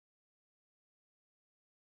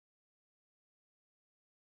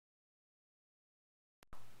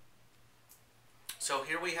So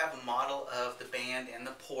here we have a model of the band and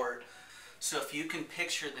the port. So if you can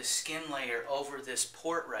picture the skin layer over this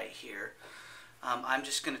port right here, I'm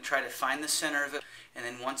just going to try to find the center of it, and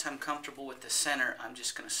then once I'm comfortable with the center, I'm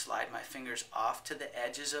just going to slide my fingers off to the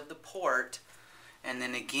edges of the port, and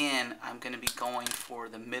then again I'm going to be going for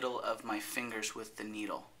the middle of my fingers with the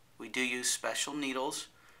needle. We do use special needles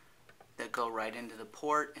that go right into the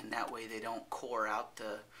port, and that way they don't core out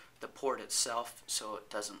the port itself so it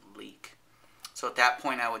doesn't leak. So at that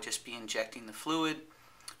point I would just be injecting the fluid,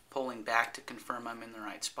 pulling back to confirm I'm in the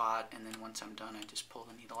right spot, and then once I'm done I just pull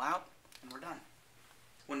the needle out and we're done.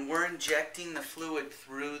 When we're injecting the fluid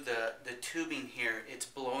through the tubing here, it's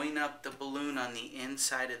blowing up the balloon on the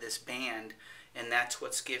inside of this band, and that's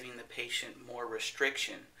what's giving the patient more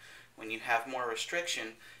restriction. When you have more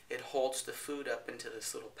restriction, it holds the food up into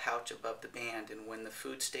this little pouch above the band, and when the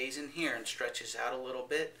food stays in here and stretches out a little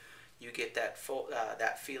bit, you get that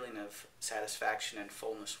feeling of satisfaction and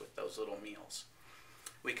fullness with those little meals.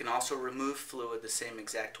 We can also remove fluid the same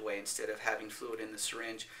exact way. Instead of having fluid in the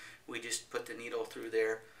syringe, we just put the needle through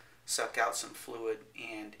there, suck out some fluid,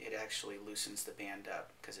 and it actually loosens the band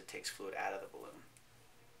up because it takes fluid out of the balloon.